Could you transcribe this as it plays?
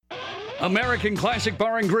American Classic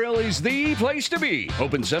Bar and Grill is the place to be.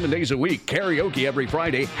 Open 7 days a week, karaoke every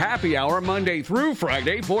Friday, happy hour Monday through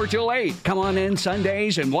Friday, 4 till 8. Come on in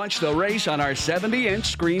Sundays and watch the race on our 70-inch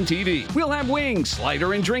screen TV. We'll have wings,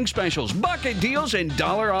 slider and drink specials, bucket deals, and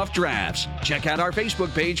dollar off drafts. Check out our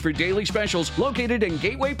Facebook page for daily specials located in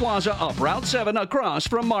Gateway Plaza up Route 7 across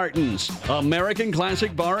from Martin's. American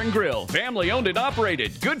Classic Bar and Grill, family owned and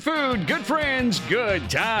operated. Good food, good friends, good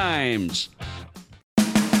times.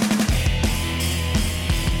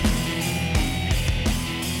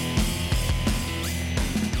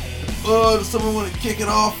 Oh, does someone want to kick it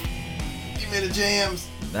off? Give me the jams.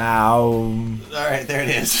 Now, Alright, there it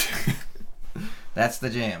is. That's the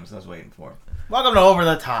jams I was waiting for. Welcome to Over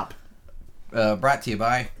the Top. Brought to you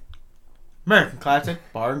by... American Classic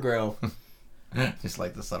Bar and Grill. Just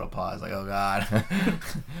like the subtle pause, like, oh god.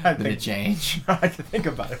 I Did it change? I had to think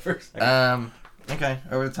about it for a second. Okay,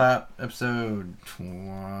 Over the Top, episode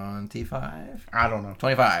 25? I don't know.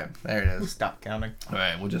 25, there it is. Stop counting.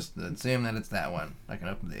 Alright, we'll just assume that it's that one. I can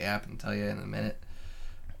open the app and tell you in a minute.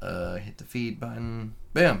 Hit the feed button.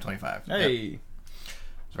 Boom, 25. Hey. Yep.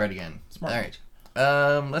 It's right again. Smart.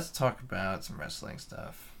 Alright. Let's talk about some wrestling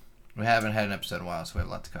stuff. We haven't had an episode in a while, so we have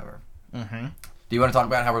a lot to cover. Mm-hmm. Do you want to talk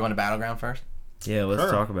about how we're going to Battleground first? yeah, let's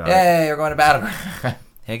Sure. talk about it. Yay, we're going to Battleground.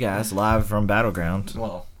 Hey guys, live from Battleground.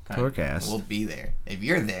 Well, Tourcast. we'll be there. If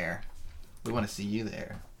you're there, we want to see you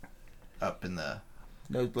there. Up in the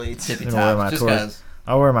Nosebleeds. tippy I'm gonna wear my top. Just tour- because.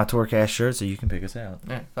 I'll wear my Tourcast shirt so you can pick us out.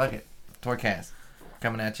 Yeah, fuck it. Tourcast.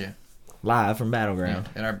 Coming at you. Live from Battleground.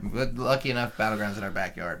 And our lucky enough, Battleground's in our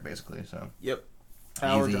backyard, basically, so Yep.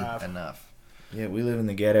 Hour easy drive. enough. Yeah, we live in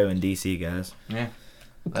the ghetto in DC, guys. Yeah.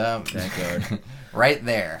 Backyard. Right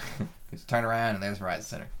there. Just turn around and there's Verizon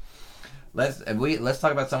Center. Let's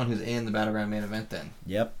talk about someone who's in the Battleground main event then.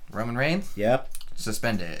 Yep. Roman Reigns Yep.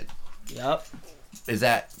 suspended. Yep. Is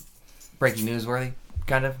that breaking news worthy?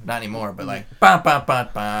 Kind of, not anymore, but like bah, bah, bah,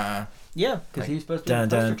 bah. Yeah, because he was supposed to be Dun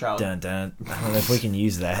the poster dun child. dun dun. I don't know if we can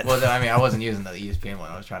use that. Well, I mean, I wasn't using the ESPN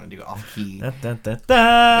one. I was trying to do off key. Dun, dun, dun,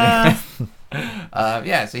 dun.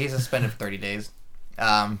 Yeah, so he's suspended for 30 days.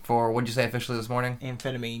 For what'd you say officially this morning?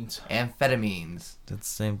 Amphetamines. Amphetamines. That's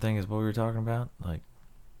the same thing as what we were talking about, like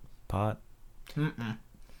pot. Mm-mm.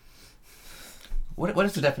 What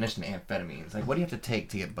is the definition of amphetamines? Like, what do you have to take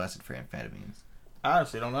to get busted for amphetamines? I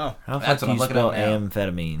honestly don't know. How the That's fuck what do you I'm looking spell up now.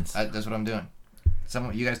 amphetamines? That's what I'm doing.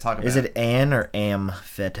 You guys talk about Is it an or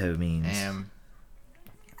amphetamines?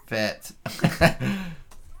 Fet.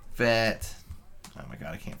 Oh my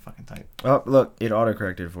god, I can't fucking type. Oh, look, it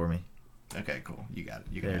autocorrected for me. Okay, cool. You got it.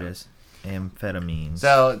 You There got it is. Amphetamines.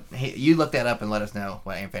 So you look that up and let us know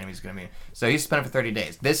what amphetamines is going to mean. So he's suspended for 30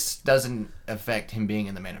 days. This doesn't affect him being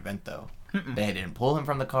in the main event, though. They didn't pull him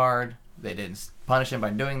from the card. They didn't punish him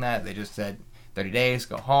by doing that. They just said 30 days,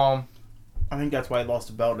 go home. I think that's why he lost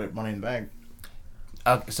the belt at Money in the Bank.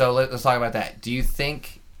 So let's talk about that. Do you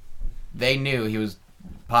think they knew he was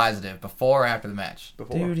positive before or after the match?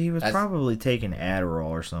 Before. Dude, he was That's- probably taking Adderall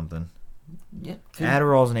or something. Yeah,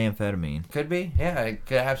 Adderall's an amphetamine. could be. Yeah, it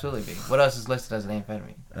could absolutely be. What else is listed as an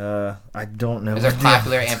amphetamine? I don't know. Is there what the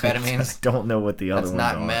popular other- amphetamines? I don't know what the other That's ones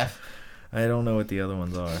not are. meth. I don't know what the other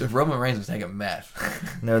ones are. If Roman Reigns was taking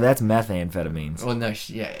meth. No, that's methamphetamines. Well, no,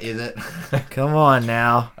 yeah, is it? Come on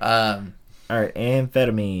now. All Alright,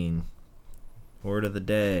 amphetamine. Word of the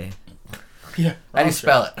day. Yeah. how do you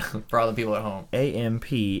spell it for all the people at home?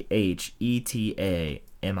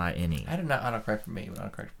 AMPHETAMINE. I did not autocorrect for me, but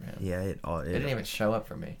autocorrect for him. Yeah, It didn't even show up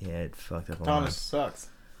for me. Yeah, it fucked up a lot. Thomas sucks.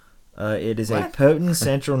 It is a What? potent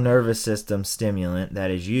central nervous system stimulant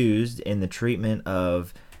that is used in the treatment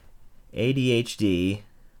of ADHD,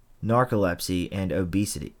 narcolepsy, and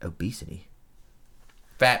obesity. Obesity.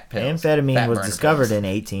 Fat pills. Amphetamine Fat was burner discovered pills. in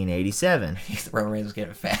 1887. Roman Reigns was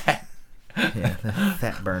getting fat. Yeah,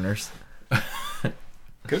 fat burners.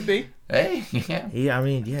 Could be. Hey, yeah.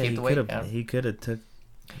 He Keep the weight could down. have. He could have took.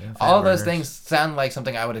 fat All of those burners. things sound like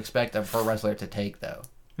something I would expect a pro wrestler to take, though.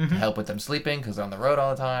 To help with them sleeping, because they're on the road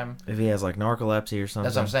all the time. If he has like narcolepsy or something.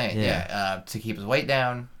 That's what I'm saying. Yeah. To keep his weight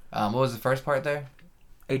down. What was the first part there?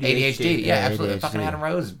 ADHD. Yeah, Yeah, absolutely. ADHD. Fucking Adam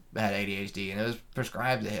Rose had ADHD, and it was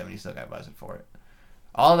prescribed to him, and he still got busted for it.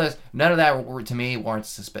 All this, none of that, to me,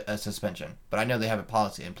 warrants a suspension. But I know they have a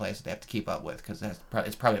policy in place that they have to keep up with, because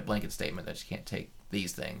it's probably a blanket statement that you can't take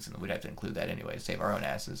these things, and we'd have to include that anyway to save our own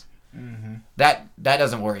asses. Mm-hmm. That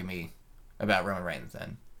doesn't worry me about Roman Reigns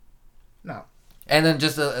then. No. And then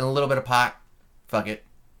just a little bit of pot, fuck it.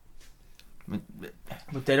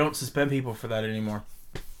 But they don't suspend people for that anymore.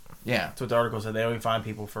 Yeah. That's what the article said. They only find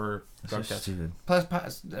people for drug That's so tests. stupid.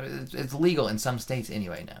 Plus, it's legal in some states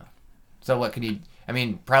anyway now. So what could you? I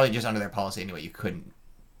mean, probably just under their policy anyway. You couldn't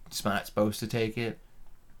not supposed to take it.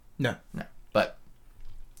 No. But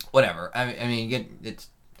whatever. I mean,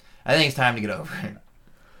 I think it's time to get over it.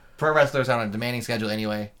 Pro wrestlers are on a demanding schedule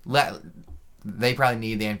anyway. They probably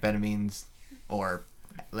need the amphetamines or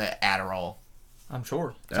the Adderall. I'm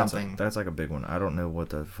sure. Something. That's like a big one. I don't know what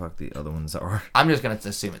the fuck the other ones are. I'm just gonna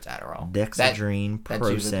assume it's Adderall. Dexedrine, that's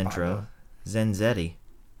usually Procentro, Zenzetti.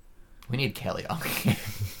 We need Kelly on here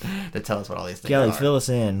to tell us what all these things Kelly, are. fill us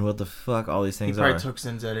in. What the fuck all these He things probably are? took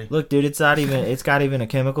Zenzetti. Look, dude, it's got even a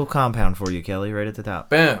chemical compound for you, Kelly, right at the top.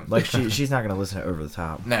 Boom. Like she's not gonna listen to Over the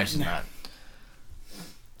Top. No, she's not.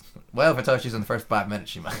 Well, if I tell her she's in the first 5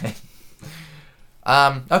 minutes, she might.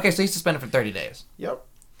 Okay, so he's suspended for 30 days. Yep.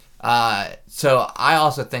 So I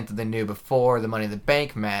also think that they knew before the Money in the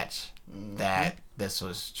Bank match that this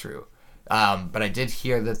was true. But I did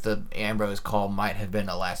hear that the Ambrose call might have been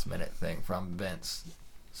a last-minute thing from Vince.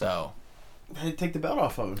 So They take the belt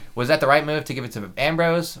off of him. was that the right move to give it to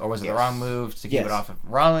Ambrose, or was it the wrong move to keep Yes. it off of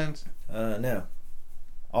Rollins? No.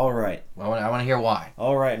 All right. Well, I want to hear why.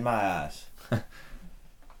 All right in my eyes.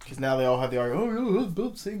 Because now they all have the argument. Oh, yeah, let's both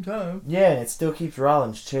at the same time. Yeah, and it still keeps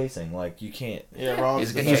Rollins chasing. Like, you can't... Yeah,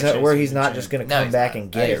 Rollins. He's He's gonna- where he's not just going to No, come he's back not. and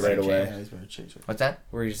No, get it he's right not. away. Yeah, he's better chaser. What's that?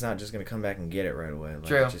 Where he's not just going to come back and get it right away. Like,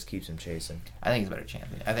 True. It just keeps him chasing. I think he's a better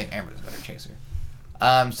champion. I think Ambrose is a better chaser.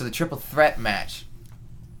 So the triple threat match.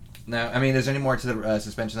 No, I mean, is there any more to the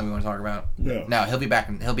suspension that we want to talk about? No. No, he'll be back.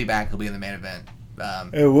 He'll be in the main event.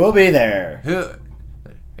 It will be there. Who?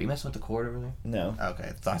 Are you messing with the cord over there? No.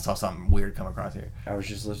 Okay, I saw something weird come across here. I was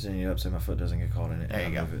just lifting it up so my foot doesn't get caught in it. There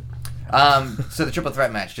you I'll go. move it. So the triple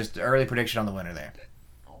threat match. Just early prediction on the winner there.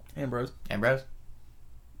 Ambrose. Ambrose?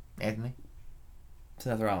 Anthony?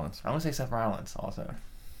 Seth Rollins. I want to say Seth Rollins also.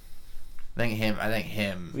 I think him.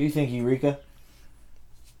 What do you think, Eureka?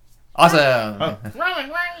 Awesome. Roman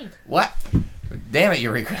What? Damn it,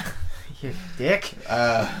 Eureka. You dick.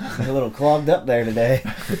 I'm a little clogged up there today.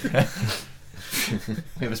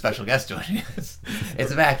 We have a special guest joining us.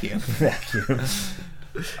 It's a vacuum. Vacuum.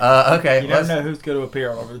 Okay. You never know who's going to appear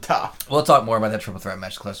over the top. We'll talk more about that triple threat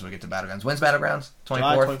match closer we get to Battlegrounds. When's Battlegrounds? 24th?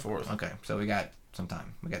 July 24th. Okay, so we got some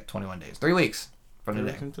time. We got 21 days. 3 weeks from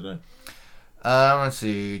today. Today. Let's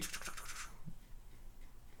see.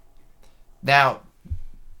 Now,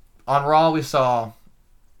 on Raw we saw...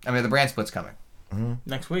 the brand split's coming.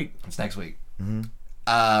 Next week. It's next week.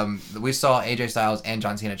 Mm-hmm. We saw AJ Styles and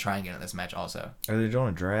John Cena try and get in this match also. Are they doing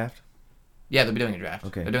a draft? Yeah, they'll be doing a draft.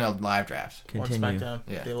 Okay. They're doing a live draft. Continue. On SmackDown.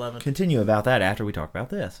 Yeah. The 11th. Continue about that after we talk about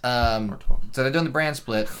this. So they're doing the brand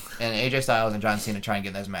split, and AJ Styles and John Cena try and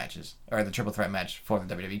get those matches, or the triple threat match for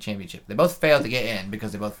the WWE Championship. They both failed to get in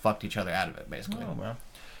because they both fucked each other out of it, basically. Oh, well.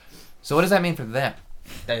 So what does that mean for them?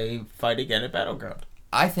 They fight again at Battleground.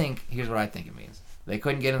 Here's what I think it means. They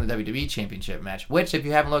couldn't get in the WWE Championship match, which, if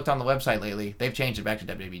you haven't looked on the website lately, they've changed it back to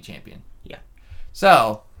WWE Champion. Yeah.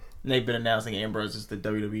 So, And they've been announcing Ambrose as the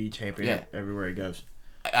WWE champion Yeah. everywhere he goes.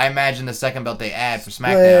 I imagine the second belt they add for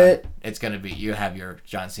SmackDown, Split. it's going to be, you have your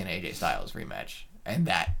John Cena AJ Styles rematch, and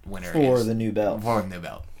that winner For is the new belt. for the new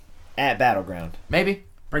belt. At Battleground. Maybe.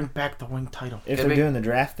 Bring back the wing title. If Could they're be. doing the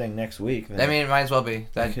draft thing next week. Then It might as well be.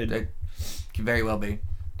 That could. could very well be.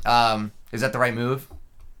 Is that the right move?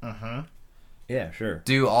 Uh-huh. Yeah, sure.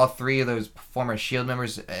 Do all 3 of those former Shield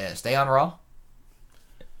members stay on Raw?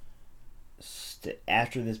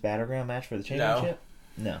 After this Battleground match for the championship?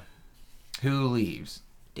 No. Who leaves?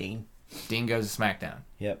 Dean. Dean goes to SmackDown.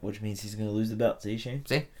 Yep, which means he's going to lose the belt. See, Shane?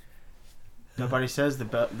 See? Nobody says the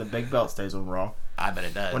big belt stays on Raw. I bet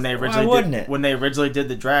it does. When they Why originally wouldn't it? When they originally did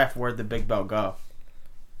the draft, where'd the big belt go?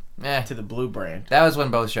 Eh, To the blue brand. that was when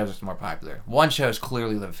both shows were more popular. One show is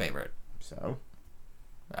clearly the favorite. So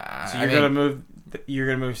I you're mean, gonna move. You're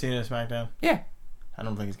gonna move Cena to SmackDown. Yeah. I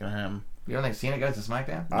don't think it's gonna happen. You don't think Cena goes to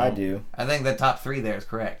SmackDown? I do. I think the top 3 there is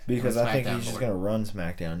correct. Because On the I think SmackDown he's just board. going to run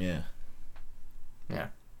SmackDown, yeah. Yeah.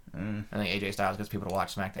 Mm. I think AJ Styles gets people to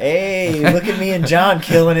watch SmackDown. Hey, look at me and John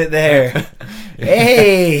killing it there.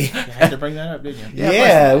 Hey. You had to bring that up, didn't you?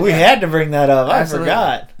 Yeah, we had to bring that up. Absolutely.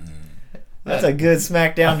 I forgot. That's a good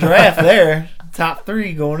SmackDown draft there. Top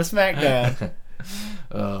 3 going to SmackDown.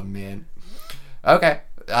 Oh, man. Okay.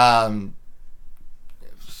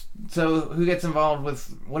 So who gets involved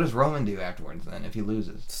with... What does Roman do afterwards, then, if he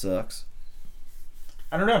loses? Sucks.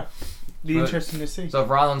 I don't know. Be But- interesting to see. So if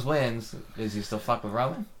Rollins wins, is he still fuck with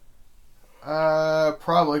Roman?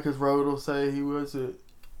 Probably because Road will say he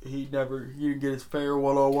didn't get his fair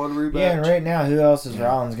one-on-one rematch. Yeah, and right now, who else is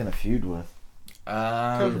Rollins going to feud with?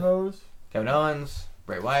 Kevin Owens, Kevin Owens,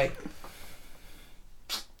 Bray White.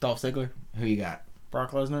 Dolph Ziggler, Who you got?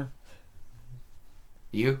 Brock Lesnar,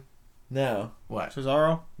 You? No. What?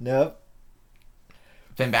 Cesaro. Nope.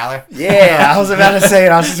 Finn Balor? Yeah, I was about to say it.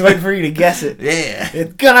 I was just waiting for you to guess it. Yeah.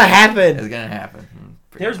 It's gonna happen. It's gonna happen.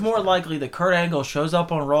 There's more likely that Kurt Angle shows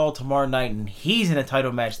up on Raw tomorrow night and he's in a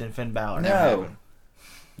title match than Finn Balor. No,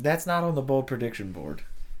 that's not on the bold prediction board.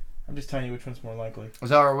 I'm just telling you which one's more likely.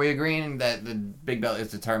 So are we agreeing that the big belt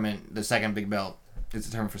is determined, the second big belt is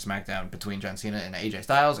determined for SmackDown between John Cena and AJ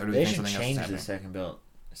Styles, or do we They think should something else is change the happening? second belt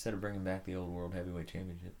instead of bringing back the old World Heavyweight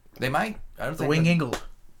Championship. They might. I don't The think Wing that- Angle.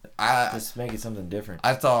 Just make it something different.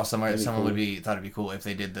 I thought someone That'd be someone cool. would be thought it'd be cool if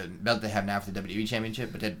they did the belt they have now for the WWE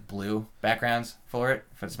Championship, but did blue backgrounds for it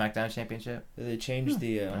for the SmackDown Championship. They changed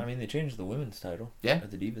the. I mean, they changed the women's title. Yeah,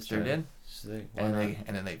 At the Divas sure title. did. So why And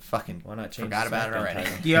not? then they fucking Why not change forgot the about it SmackDown already.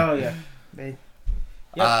 title? Yeah, yeah.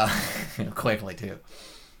 They, Quickly too.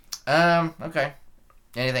 Okay.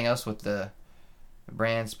 Anything else with the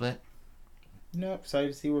brand split? no, excited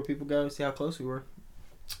to see where people go, see how close we were.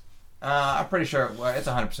 I'm pretty sure it's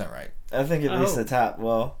 100% right. I think at least Oh. the top.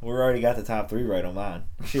 Well, we already got the top 3 right on mine.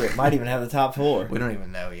 Shit, might even have the top 4. We don't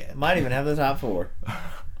even know yet. Might even have the top 4.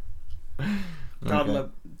 God Okay. let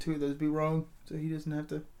 2 of those be wrong, so he doesn't have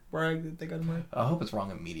to brag that they got him right. I hope it's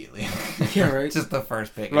wrong immediately. Yeah, right. Just the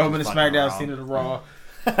first pick. is Roman and just fucking SmackDown, wrong. Cena to Raw.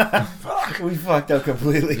 We fucked up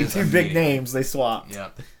completely. Just 2 big immediate. names, they swapped.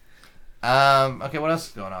 Yep. Okay, what else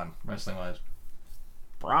is going on wrestling wise?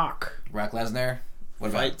 Brock Brock Lesnar. What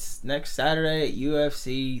about fights next Saturday at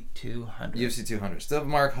UFC 200. UFC 200? Still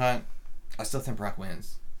Mark Hunt. I still think Brock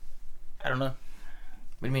wins. I don't know. What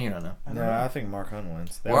do you mean you don't know? I don't No, know. I think Mark Hunt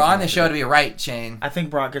wins. That We're was on my the show to prediction. be right, Shane. I think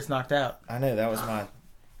Brock gets knocked out. I know that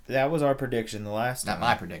was our prediction the last Not time.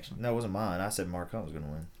 my prediction. No, it wasn't mine. I said Mark Hunt was gonna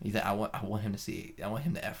win. I want him to see. I want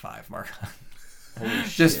him to F5 Mark Hunt. Holy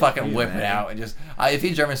Just shit, fucking you whip it man. out and just. If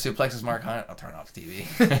he German suplexes Mark Hunt, I'll turn off the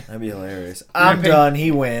TV. That'd be hilarious. I'm done.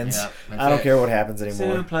 He wins. Yep, that's I don't it. care what happens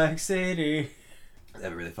anymore. Suplex City. That'd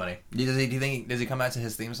be really funny. Do you think does he come out to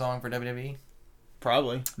his theme song for WWE?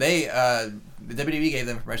 Probably. They the WWE gave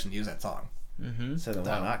them permission to use that song. Mm-hmm. So then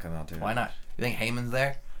why not come out to it? Why not? You think Heyman's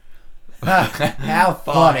there? How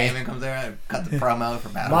Paul funny. Heyman comes there and cut the promo for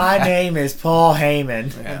Battle. My Royale. name is Paul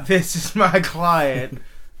Heyman. Yeah, This is my client.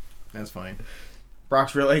 that's funny.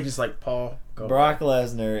 Brock's real agent's like, Paul, go. Brock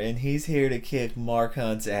Lesnar, and he's here to kick Mark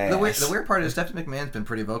Hunt's ass. The weird part is Stephanie McMahon's been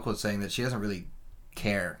pretty vocal saying that she doesn't really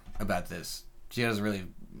care about this. She isn't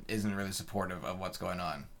really supportive of what's going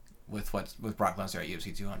on with Brock Lesnar at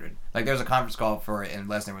UFC 200. Like there was a conference call for it and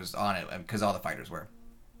Lesnar was on it because all the fighters were.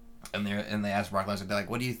 And they asked Brock Lesnar, they're like,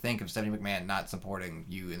 "What do you think of Stephanie McMahon not supporting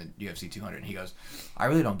you in the UFC 200?" And he goes, "I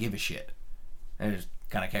really don't give a shit." And it just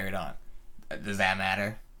kind of carried on. Does that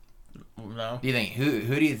matter? No. Do you think who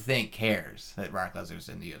do you think cares that Brock Lesnar's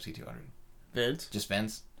in the UFC 200? Vince. Just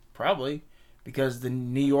Vince, Probably. Because the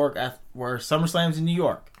New York, where SummerSlam's in New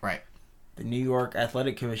York, right? the New York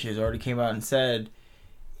Athletic Commission has already came out and said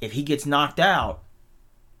if he gets knocked out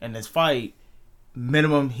in this fight,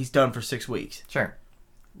 minimum he's done for 6 weeks. Sure.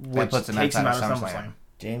 Which puts him takes him out outside of of SummerSlam.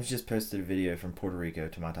 James just posted a video from Puerto Rico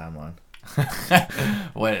to my timeline.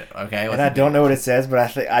 What? Okay. And I don't know what it says,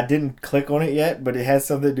 but I didn't click on it yet, but it has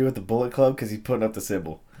something to do with the Bullet Club because he's putting up the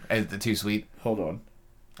symbol. Is the Too Sweet? Hold on.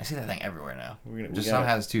 I see that thing everywhere now. We Just gotta-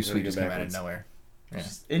 somehow this Too we gotta Sweet go just came out of backwards. nowhere. Yeah.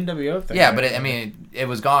 NWO thing. Yeah, right? but I mean, it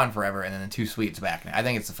was gone forever, and then the Too Sweet's back now. I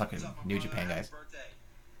think it's the fucking New Japan guys.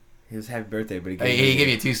 He was happy birthday, but he He gave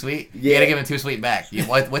you Too Sweet. You Yeah. gotta give him Too Sweet back.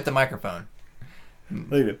 With the microphone.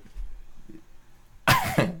 Look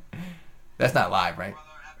at it. That's not live, right?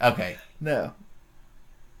 Okay. No.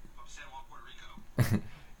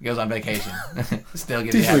 He goes on vacation. Still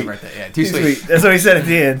gives Too you happy sweet. birthday. Yeah, Too sweet. That's what he said at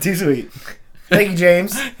the end. Too sweet. Thank you,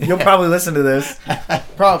 James. You'll probably listen to this.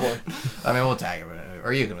 Probably. I mean, we'll tag him,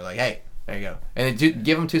 or you can be like, "Hey, there you go," and then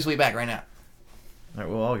give him Too Sweet back right now. All right,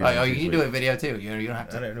 we'll all get Oh, Too you can Sweet. do a video too. You don't have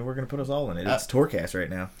I to. don't know. We're going to put us all in it. It's Tourcast right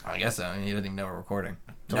now. I guess so. I mean, he doesn't even know we're recording.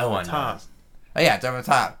 It's No over one the top. knows. Oh yeah, it's over the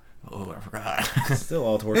top. Oh, I forgot. Still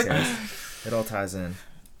all Tourcast. It all ties in.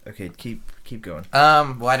 Okay, keep going.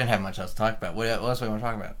 Well, I didn't have much else to talk about. What else do we want to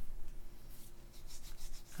talk about?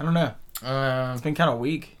 I don't know. It's been kind of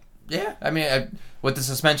weak. Yeah, I mean, with the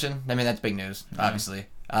suspension, I mean that's big news, obviously.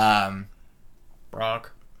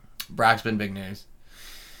 Brock. Brock's been big news.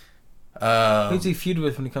 Who's he feud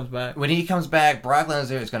with when he comes back? When he comes back, Brock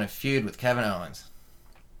Lesnar is going to feud with Kevin Owens.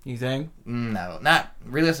 You think? No, not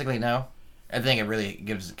realistically. No, I think it really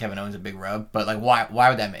gives Kevin Owens a big rub. But like, why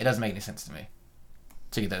would that? It doesn't make any sense to me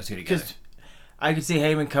to get those two together. Because I could see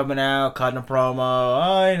Heyman coming out, cutting a promo.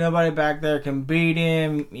 Oh, ain't nobody back there can beat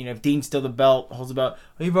him. You know, if Dean's still the belt, holds the belt.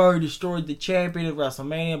 We've already destroyed the champion of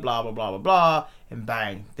WrestleMania. Blah blah blah blah blah. And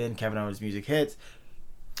bang, then Kevin Owens' music hits.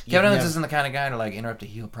 Kevin Owens never- isn't the kind of guy to like interrupt a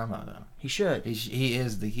heel promo though. He should. He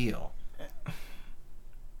is the heel.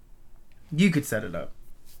 You could set it up.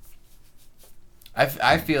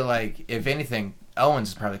 I feel like if anything, Owens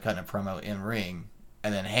is probably cutting a promo in ring,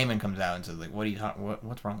 and then Heyman comes out and says like, "What are you talking?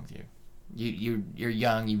 What's wrong with you? You're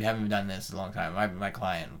young. You haven't done this in a long time. My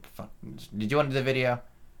client. Fuck. Did you want to do the video?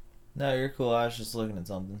 No, you're cool. I was just looking at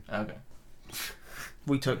something. Okay.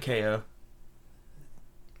 We took KO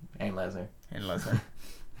Ain't Lesnar. and Lesnar.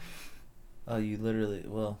 Oh, you literally.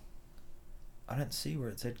 Well, I didn't see where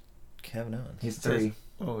it said Kevin Owens. He's 3.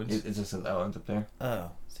 Oh, It just says Owens up there.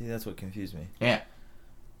 Oh, see, that's what confused me. Yeah.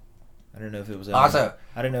 I didn't know if it was. Also,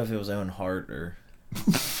 I didn't know if it was Owen Hart or.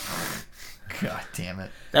 God damn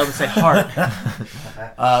it. that would say heart.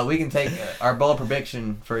 We can take our bold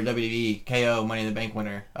prediction for WWE KO Money in the Bank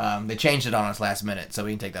winner. They changed it on us last minute, so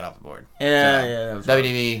we can take that off the board. Yeah, So, yeah. That was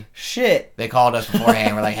WWE, Shit. they called us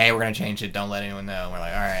beforehand. We're like, hey, we're going to change it. Don't let anyone know. We're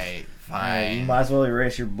like, all right, fine. You might as well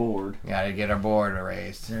erase your board. Gotta get our board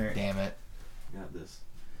erased. Alright. Damn it. Got this.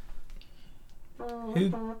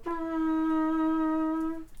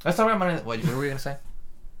 Let's talk about Money. What were we going to say?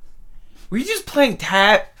 Were you just playing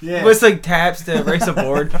tap? Yeah. What's like taps to erase a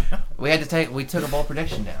board? We took a bold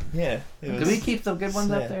prediction down. Yeah. Did we keep the good ones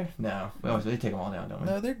Yeah. up there? No. We take them all down, don't we?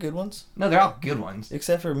 No, they're good ones. No, they're all good ones.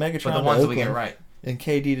 Except for Megatron But the to ones that we Oakland get right. and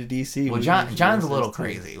KD to DC. Well, we John's usually a erase little those too.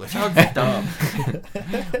 crazy. Which John's dumb.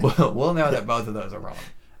 we'll know that both of those are wrong.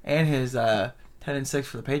 And his 10-6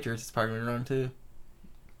 for the Patriots is probably wrong too.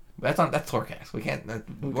 That's Torcast. We can't.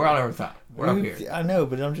 We're all over the top. We're up here. I know,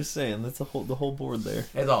 but I'm just saying that's the whole board there.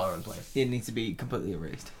 It's all over the place. It needs to be completely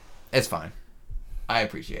erased. It's fine. I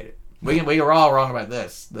appreciate it. We were all wrong about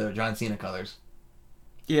this. The John Cena colors.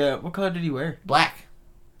 Yeah, what color did he wear? Black.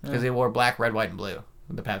 Because he wore black, red, white, and blue.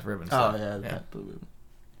 With the Pabst ribbon Oh stuff. yeah, blue.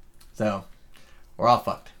 So, we're all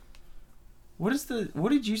fucked. What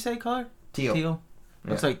did you say color? Teal. Teal.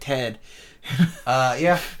 Looks Yeah. like Ted.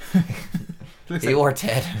 Yeah. Looks He like wore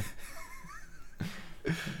Ted.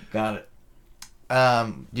 Got it.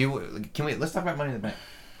 Let's talk about Money in the Bank.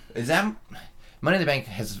 Money in the Bank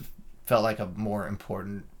has felt like a more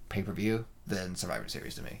important pay-per-view than Survivor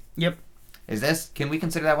Series to me. Yep. Can we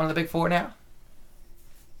consider that one of the big four now?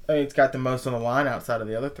 It's got the most on the line outside of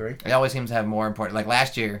the other three. It always seems to have more important. Like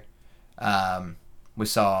last year, we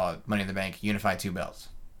saw Money in the Bank unify 2 belts.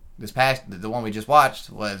 This past, the one we just watched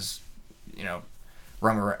was,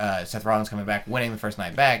 Seth Rollins coming back, winning the first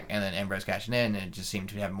night back, and then Ambrose cashing in, and it just seemed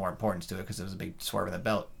to have more importance to it because it was a big swerve of the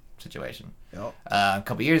belt situation. Yep. A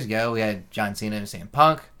couple years ago, we had John Cena and CM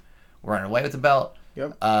Punk running away with the belt.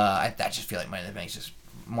 Yep. I just feel like Money in the Bank is just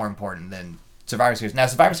more important than Survivor Series. Now,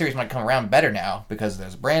 Survivor Series might come around better now because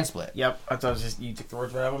there's a brand split. Yep. I thought you took the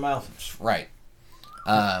words right out of my mouth. Right.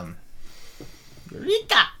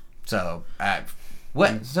 Eureka! So,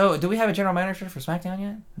 So, do we have a general manager for SmackDown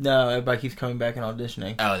yet? No, everybody keeps coming back and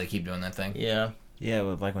auditioning. Oh, they keep doing that thing. Yeah. Yeah,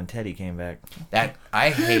 but like when Teddy came back. That I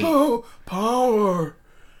hate. Oh, power!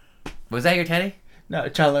 Was that your Teddy? No,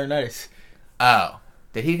 Chandler Nice. Oh,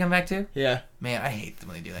 did he come back too? Yeah. Man, I hate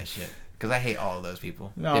when they do that shit because I hate all of those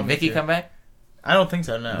people. No, Did me Vicky too. come back? I don't think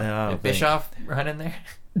so, no. No, I don't Did think- Bischoff run in there?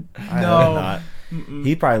 I No. hope not.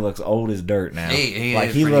 He probably looks old as dirt now. He like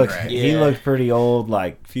is he pretty looked, gray. he Yeah. looked pretty old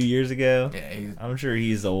like a few years ago. Yeah. I'm sure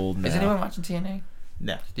he's old now. Is anyone watching TNA?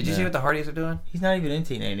 No. Did you see what the Hardys are doing? He's not even in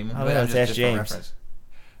TNA anymore. Oh, But yeah, I'm it's just Ash for James.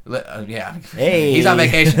 reference. Yeah. Hey, He's on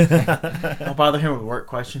vacation. Don't bother him with work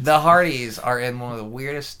questions. The Hardys are in one of the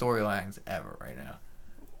weirdest storylines ever right now.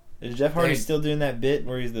 Is Jeff Hardy They- still doing that bit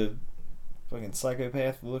where he's the fucking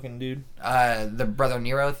psychopath looking dude? The Brother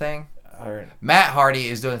Nero thing. Or, Matt Hardy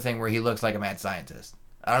is doing a thing where he looks like a mad scientist.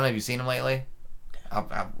 I don't know if you've seen him lately. I'll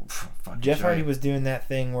fucking Jeff show Hardy you. was doing that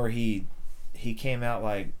thing where he came out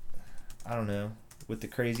like, I don't know, with the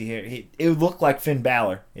crazy hair. It looked like Finn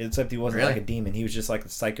Balor, except he wasn't Really? like a demon. He was just like a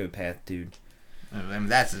psychopath dude. I mean,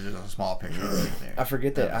 that's just a small picture right there. I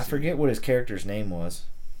forget that. I forget what his character's name was.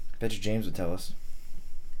 Bet you James would tell us.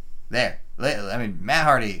 There. I mean, Matt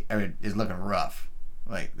Hardy is looking rough.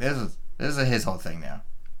 Like, this is his whole thing now.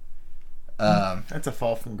 That's a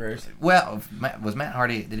fall from grace. Well, was Matt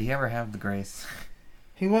Hardy, did he ever have the grace?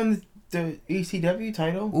 He won the ECW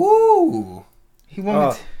title. Ooh! He won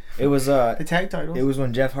Oh, it was the tag titles. it was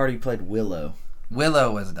when Jeff Hardy played Willow.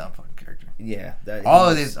 Willow was a dumb fucking character. Yeah, that A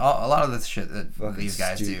lot of this shit that Fucking these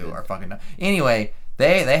guys do stupid. are fucking dumb. Anyway,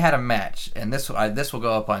 they had a match, and this will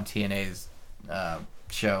go up on TNA's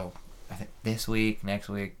show, I think this week, next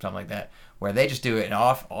week, something like that, where they just do an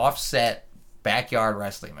offset backyard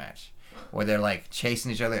wrestling match, where they're like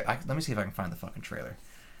chasing each other. Let me see if I can find the fucking trailer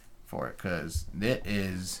for it, because it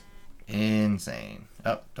is insane.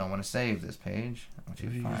 Oh, don't want to save this page. I want you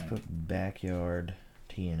If to you just find. put backyard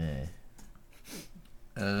TNA.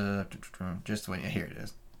 Just when here it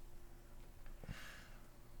is.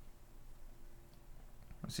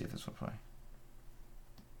 Let's see if this will play.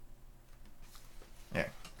 There.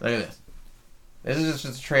 Look at this. This is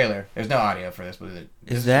just a trailer. There's no audio for this, but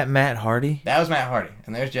Is that Matt Hardy? that was Matt Hardy.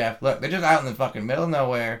 And there's Jeff. Look, they're just out in the fucking middle of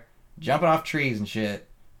nowhere, jumping off trees and shit,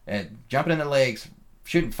 and jumping into lakes,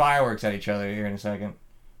 shooting fireworks at each other here in a second.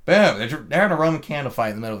 Boom! They're in a Roman candle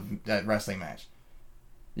fight in the middle of that wrestling match.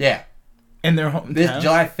 Yeah. In their hometown. This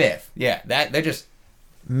July 5th. Yeah, they're just...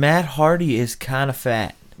 Matt Hardy is kind of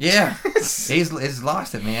fat. Yeah. he's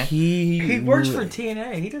lost it, man. He works for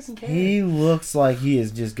TNA. He doesn't care. He looks like he has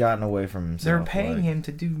just gotten away from himself. They're paying him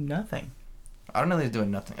to do nothing. I don't know if he's doing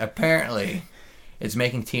nothing. Apparently, it's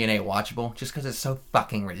making TNA watchable just because it's so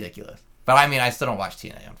fucking ridiculous. But I mean, I still don't watch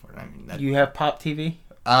TNA, unfortunately. You have Pop TV?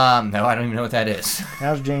 No, I don't even know what that is.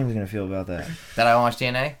 How's James gonna feel about that? That I don't watch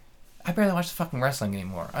TNA? I barely watch the fucking wrestling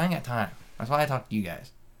anymore. I ain't got time. That's why I talk to you guys.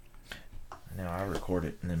 No, I record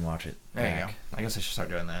it and then watch it. There you go. I guess I should start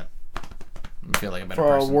doing that. I feel like a better For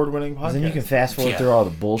our person. award-winning podcast. Then you can fast forward through all the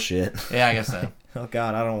bullshit. Yeah, I guess so. Oh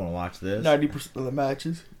God, I don't want to watch this. 90% of the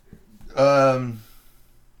matches.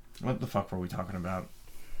 What the fuck were we talking about?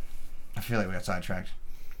 I feel like we got sidetracked.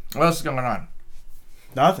 What else is going on?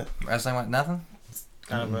 Nothing. Wrestling? What? Nothing?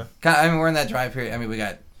 Kind of I mean, we're in that dry period. I mean, we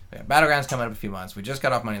got Battlegrounds coming up in a few months. We just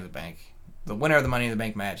got off Money in the Bank. The winner of the Money in the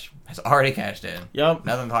Bank match has already cashed in. Yep.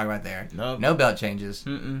 Nothing to talk about there. Nope. No belt changes.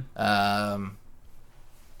 Mm-mm.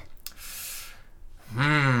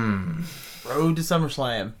 Road to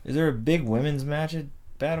SummerSlam. Is there a big women's match at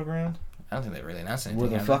Battleground? I don't think they really announced anything. Where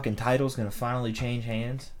the have they? fucking title's gonna finally change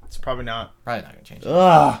hands? It's probably not. Probably not going to change it.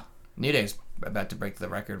 Ugh. New Day's about to break the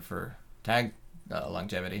record for tag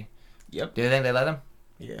longevity. Yep. Do you think they let them?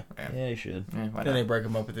 Yeah. Yeah, you should. Yeah, why Then not? they break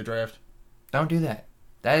them up at the draft. Don't do that.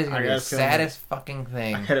 That is I gonna be got the a feeling saddest fucking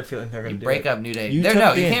thing. I had a feeling they're You going to do break it. up New Day. You You took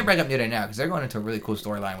the- can't break up New Day now because they're going into a really cool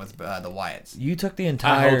storyline with the Wyatts. You took the I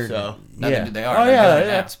entire. hope so. No, Yeah. they are. Oh They're yeah, doing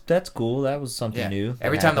it now. that's cool. That was something Yeah. new.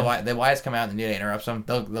 Every that time the happened. Wyatts come out and the New Day interrupts them,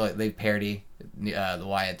 they parody the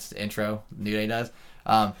Wyatts intro. New Day does.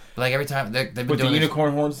 But like every time they've been With the doing this,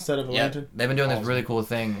 unicorn horns instead of a yeah, lantern. they've been doing this Awesome. really cool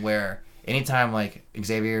thing where anytime like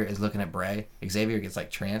Xavier is looking at Bray, Xavier gets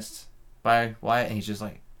like tranced by Wyatt, and he's just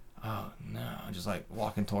like, oh no, just like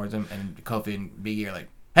walking towards him, and Kofi and Big E are like,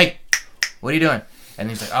 hey, what are you doing? And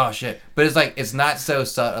he's like, oh shit. But it's like it's not so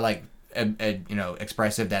like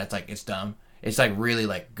expressive that it's like it's dumb. It's like really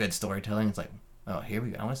like good storytelling. It's like, oh, here we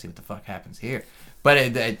go. I want to see what the fuck happens here. But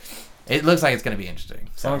it looks like it's gonna be interesting.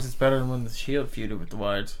 As long as it's better than when the Shield feuded with the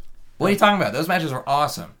Wyatts. What are you talking about? Those matches were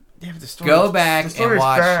awesome. Yeah, but the story Go back and story's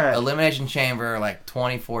watch bad. Elimination Chamber like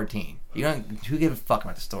 2014. You don't. Who gives a fuck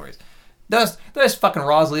about the stories? Those fucking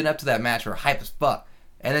Raws leading up to that match were hype as fuck.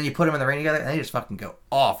 And then you put them in the ring together, and they just fucking go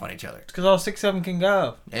off on each other. Because all 6 of them can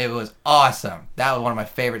go. It was awesome. That was one of my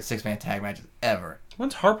favorite 6-man tag matches ever.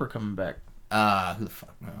 When's Harper coming back? Who the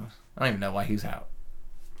fuck knows? I don't even know why he's out.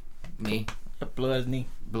 Knee, Yep, blue as knee.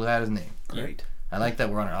 blew out his knee. Great. I like that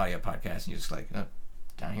we're on an audio podcast, and you're just like, oh,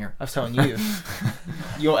 down here. I was telling you.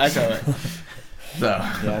 You'll echo it. So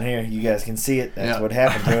Down here, you guys can see it. That's Yeah. what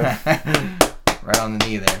happened to him. right on the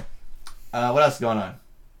knee there. What else is going on?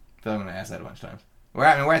 I feel like I'm gonna ask that a bunch of times. We're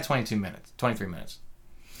at 23 minutes.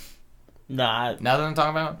 Nah, Nothing to talk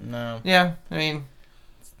about? no. Yeah, I mean,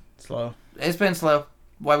 Slow. it's been slow.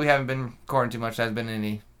 Why we haven't been recording too much hasn't been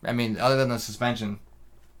any. I mean, other than the suspension.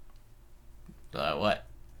 What?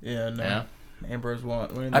 Yeah, no. Yeah. Ambrose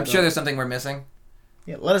won. I'm sure there's something we're missing.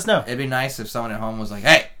 Yeah, let us know. It'd be nice if someone at home was like,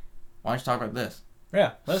 "Hey, why don't you talk about this?"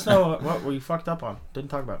 Yeah, let us know what we fucked up on. Didn't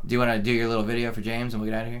talk about. Do you want to do your little video for James and we'll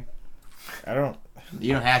get out of here? I don't.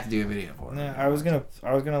 You don't have to do a video for it. No, I was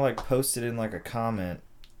gonna like post it in like a comment,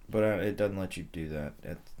 but it doesn't let you do that.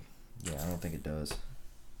 Yeah, I don't think it does.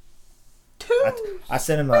 I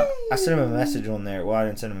sent him a message on there. Well, I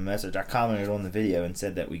didn't send him a message. I commented on the video and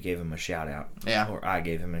said that we gave him a shout out. Yeah. Or I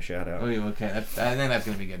gave him a shout out. Okay, I think that's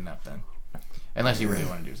gonna be good enough then. Unless you really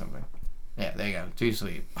want to do something. Yeah, there you go. Too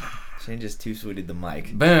sweet. Shane just too sweeted the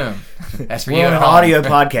mic. Boom. That's for you We're at on an home. audio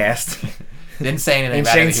podcast. Didn't say anything And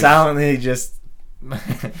about Shane it. silently just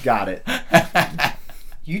got it.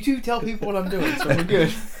 You two tell people what I'm doing, so we're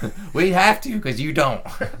good. We have to, because you don't.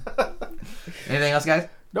 Anything else, guys?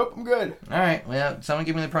 Nope, I'm good. All right. Well, someone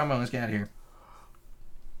give me the promo. Let's get out of here.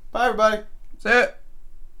 Bye, everybody. That's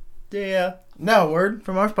it. Yeah. Now, a word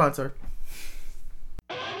from our sponsor.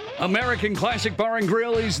 American Classic Bar and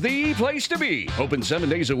Grill is the place to be. Open 7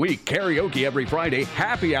 days a week. Karaoke every Friday.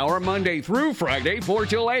 Happy hour Monday through Friday, 4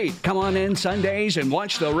 till 8. Come on in Sundays and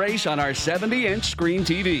watch the race on our 70-inch screen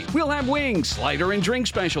TV. We'll have wings, slider and drink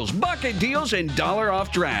specials, bucket deals, and dollar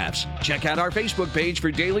off drafts. Check out our Facebook page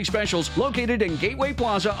for daily specials located in Gateway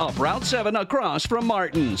Plaza up Route 7 across from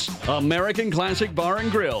Martin's. American Classic Bar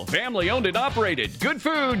and Grill. Family owned and operated. Good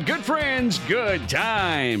food, good friends, good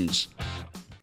times.